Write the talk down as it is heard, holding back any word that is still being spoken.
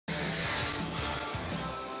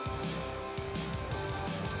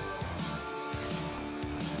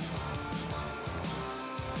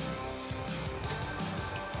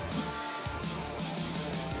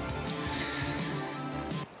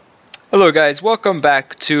Hello guys, welcome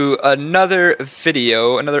back to another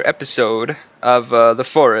video, another episode of The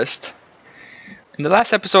Forest. In the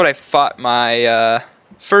last episode I fought my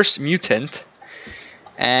first mutant,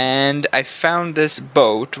 and I found this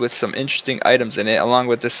boat with some interesting items in it, along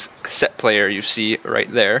with this cassette player you see right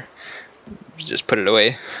there. Just put it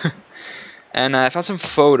away. And I found some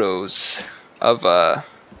photos of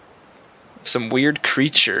some weird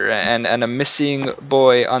creature and a missing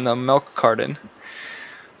boy on the milk carton.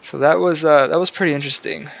 So that was pretty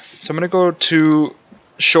interesting. So I'm gonna go to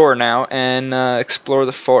shore now and explore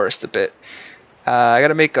the forest a bit. I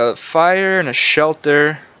gotta make a fire and a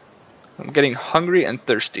shelter. I'm getting hungry and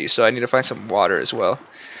thirsty, so I need to find some water as well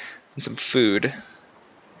and some food.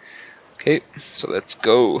 Okay, so let's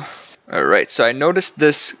go. All right, so I noticed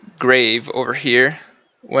this grave over here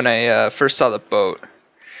when I first saw the boat.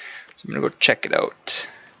 So I'm gonna go check it out.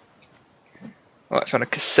 Oh, I found a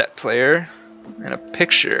cassette player and a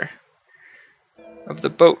picture of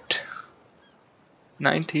the boat.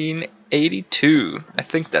 1982. I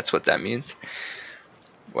think that's what that means.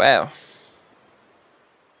 Wow.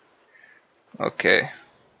 Okay,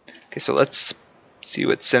 so let's see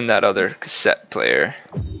what's in that other cassette player.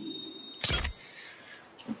 I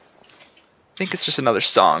think it's just another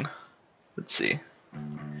song. Let's see.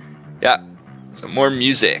 Yeah, some more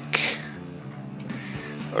music.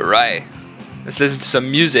 Alright. Let's listen to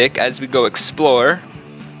some music as we go explore.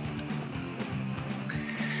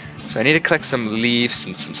 So I need to collect some leaves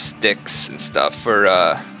and some sticks and stuff for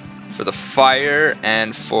the fire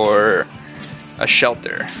and for a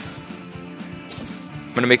shelter.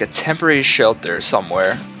 I'm gonna make a temporary shelter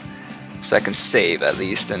somewhere so I can save at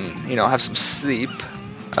least and have some sleep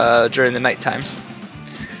during the night times.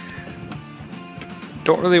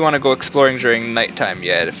 Don't really want to go exploring during nighttime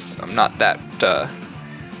yet if I'm not that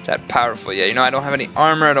powerful yet. I don't have any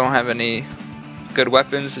armor, I don't have any good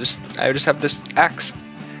weapons, I just have this axe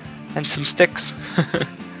and some sticks. I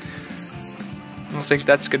don't think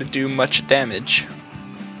that's gonna do much damage.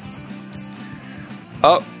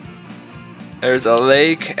 Oh, there's a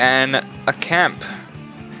lake and a camp.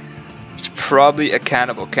 It's probably a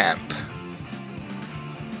cannibal camp.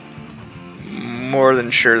 More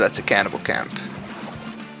than sure that's a cannibal camp.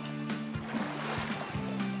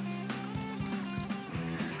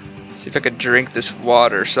 See if I could drink this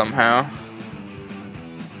water somehow.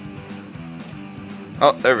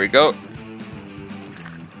 Oh, there we go.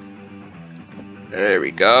 There we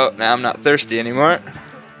go. Now I'm not thirsty anymore.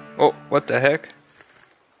 Oh, what the heck?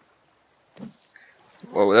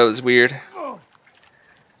 Whoa, that was weird.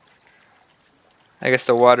 I guess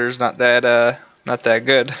the water's not that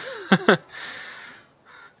good.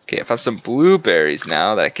 Okay, I found some blueberries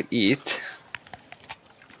now that I can eat.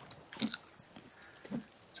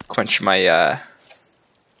 Quench my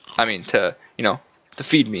to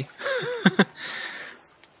feed me.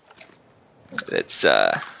 Let's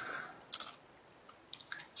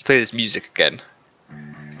play this music again.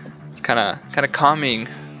 It's kind of calming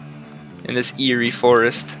in this eerie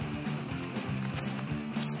forest.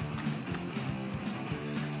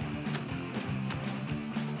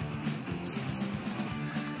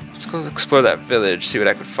 Let's go explore that village, see what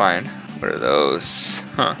I could find. What are those?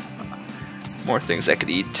 Huh. More things I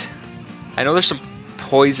could eat. I know there's some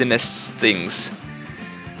poisonous things,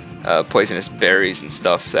 poisonous berries and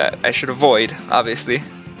stuff that I should avoid, obviously.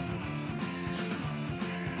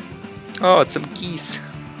 Oh, it's some geese.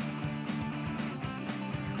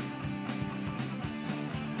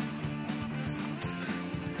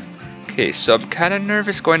 Okay, so I'm kind of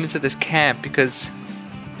nervous going into this camp because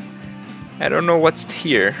I don't know what's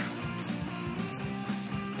here.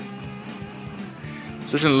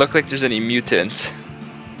 Doesn't look like there's any mutants.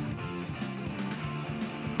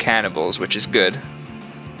 Cannibals, which is good.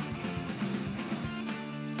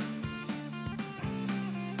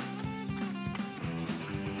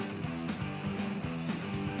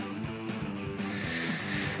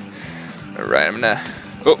 Alright, I'm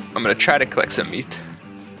gonna try to collect some meat.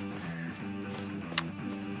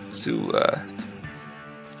 So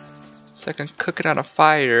I can cook it on a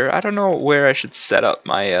fire. I don't know where I should set up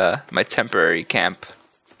my my temporary camp.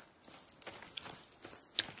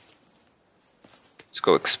 Let's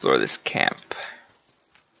go explore this camp.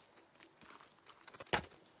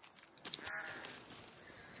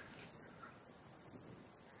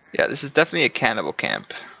 Yeah, this is definitely a cannibal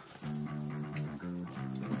camp.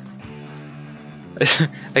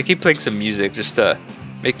 I keep playing some music just to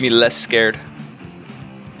make me less scared.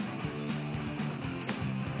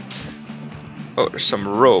 Oh, there's some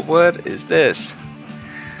rope. What is this?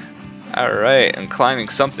 Alright, I'm climbing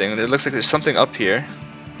something. It looks like there's something up here.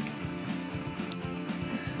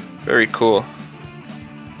 Very cool.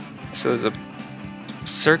 So there's a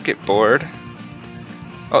circuit board.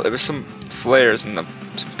 Oh, there was some flares and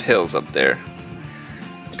some pills up there.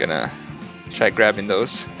 I'm gonna try grabbing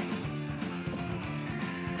those.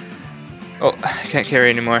 Oh, I can't carry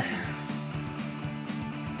anymore.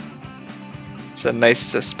 It's a nice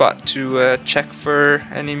spot to check for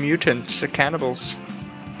any mutants or cannibals.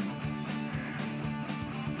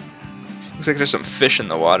 Looks like there's some fish in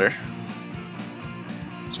the water.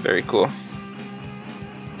 It's very cool.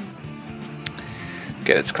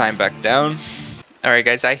 Okay, let's climb back down. Alright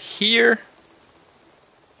guys, I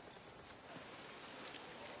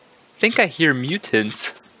think I hear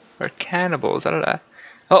mutants or cannibals. I don't know.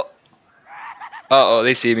 Oh! Uh-oh,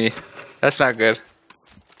 they see me. That's not good.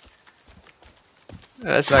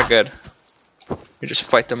 That's not good. We just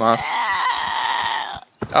fight them off.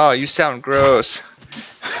 Oh, you sound gross.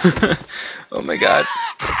 Oh my god.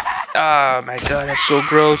 Oh my god, that's so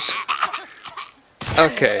gross.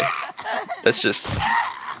 Okay. Let's just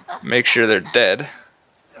make sure they're dead.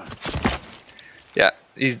 Yeah,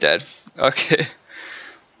 he's dead. Okay.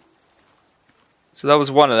 So that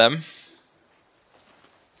was one of them.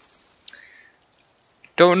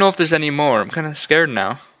 Don't know if there's any more. I'm kind of scared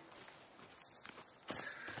now.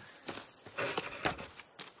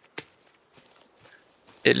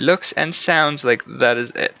 It looks and sounds like that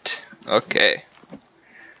is it. Okay.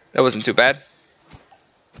 That wasn't too bad.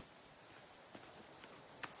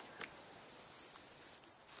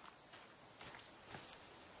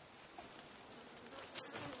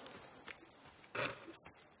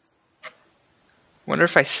 Wonder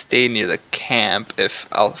if I stay near the camp if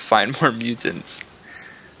I'll find more mutants.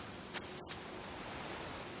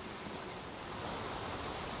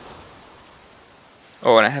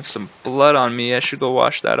 Oh, and I have some blood on me. I should go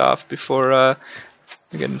wash that off before I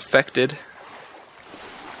get infected.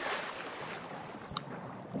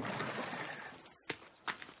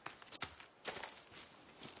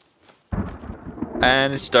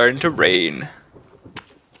 And it's starting to rain.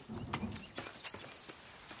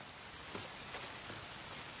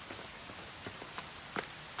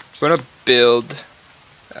 I'm gonna build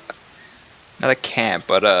not a camp,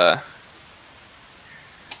 but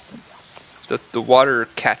the water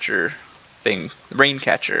catcher thing, the rain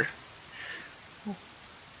catcher.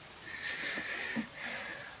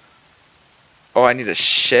 Oh, I need a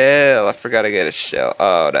shell. I forgot to get a shell.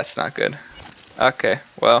 Oh, that's not good. Okay,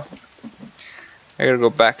 well, I gotta go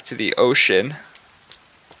back to the ocean.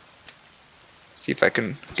 See if I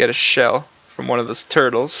can get a shell from one of those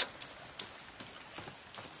turtles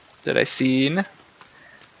that I seen.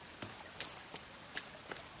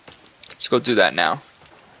 Let's go do that now.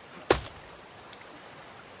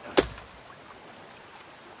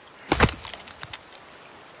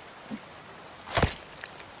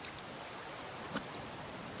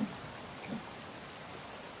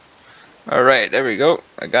 Alright, there we go.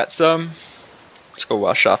 I got some. Let's go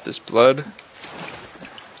wash off this blood. Let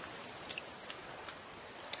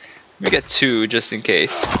me get 2 just in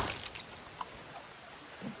case.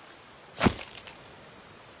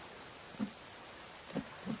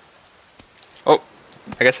 Oh,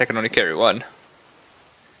 I guess I can only carry 1.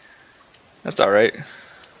 That's alright. At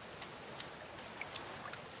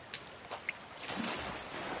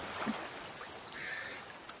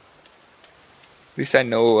least I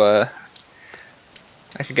know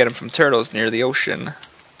I can get them from turtles near the ocean.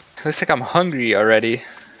 Looks like I'm hungry already.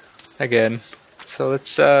 Again. So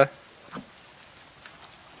let's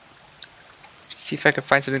see if I can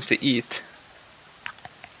find something to eat.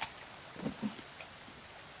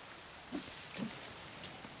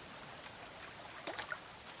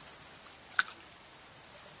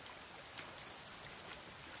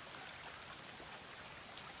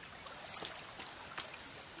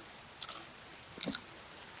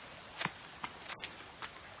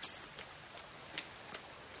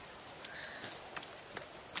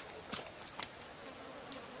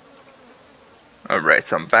 Alright,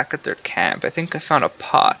 so I'm back at their camp. I think I found a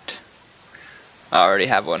pot. I already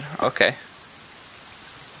have one. Okay.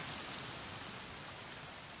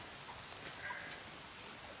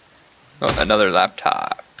 Oh, another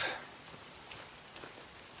laptop.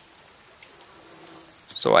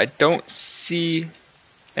 So I don't see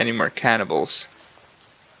any more cannibals.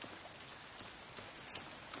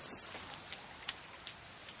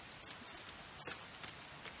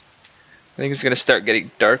 I think it's going to start getting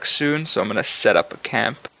dark soon, so I'm going to set up a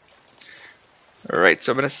camp. Alright,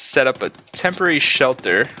 so I'm going to set up a temporary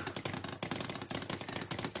shelter.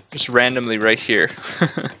 Just randomly right here.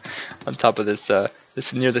 On top of this,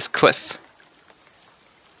 near this cliff.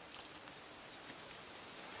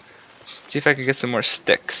 Let's see if I can get some more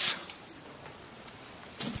sticks.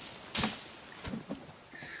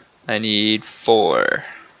 I need 4.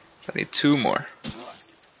 So I need 2 more.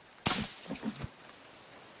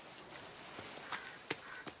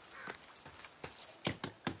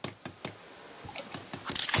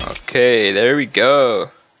 Okay, there we go.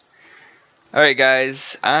 Alright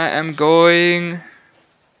guys, I am going...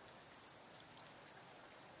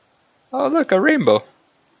 Oh look, a rainbow.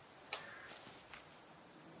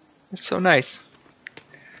 That's so nice.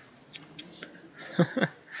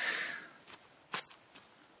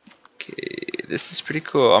 Okay, this is pretty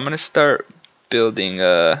cool. I'm gonna start building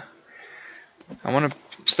I wanna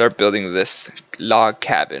start building this log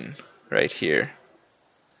cabin right here.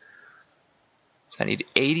 I need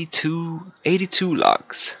 82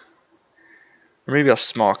 logs. Or maybe a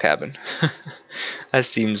small cabin. That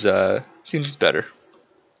seems better.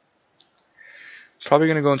 Probably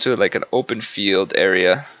gonna go into like an open field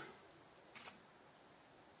area.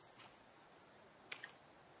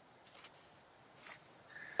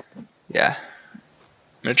 Yeah.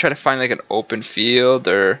 I'm gonna try to find like an open field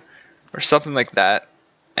or something like that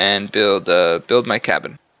and build my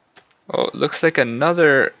cabin. Oh, it looks like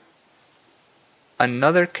another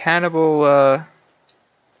cannibal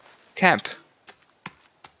camp.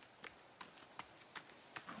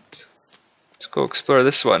 Let's go explore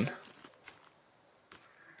this one.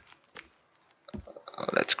 Oh,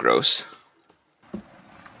 that's gross.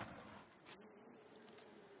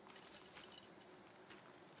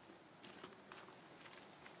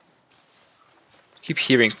 Keep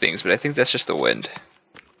hearing things, but I think that's just the wind.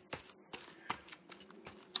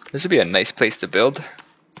 This would be a nice place to build.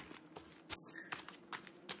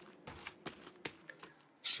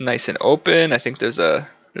 It's nice and open. I think there's a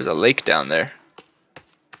lake down there.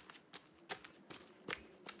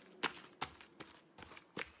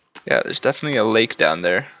 Yeah, there's definitely a lake down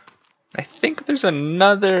there. I think there's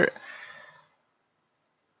another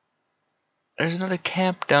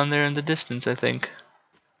camp down there in the distance, I think.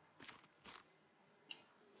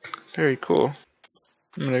 Very cool.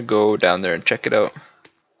 I'm gonna go down there and check it out.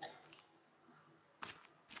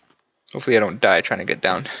 Hopefully I don't die trying to get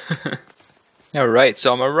down. Alright,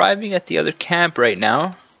 so I'm arriving at the other camp right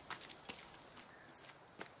now.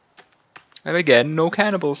 And again, no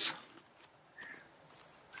cannibals.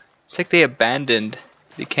 It's like they abandoned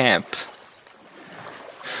the camp.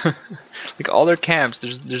 Like all their camps,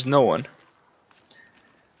 there's no one.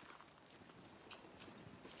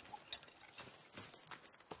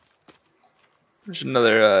 There's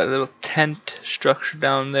another little tent structure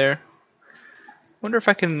down there. Wonder if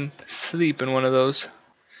I can sleep in one of those.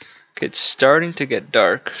 Okay, it's starting to get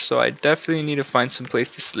dark, so I definitely need to find some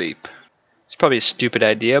place to sleep. It's probably a stupid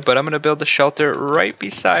idea, but I'm gonna build a shelter right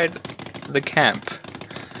beside the camp.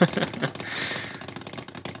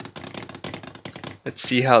 Let's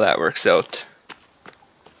see how that works out.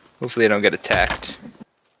 Hopefully I don't get attacked.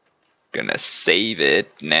 Gonna save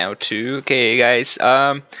it now too. Okay guys,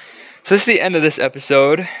 so this is the end of this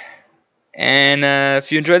episode. And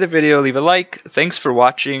if you enjoyed the video, leave a like. Thanks for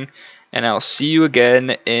watching, and I'll see you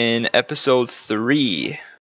again in episode 3.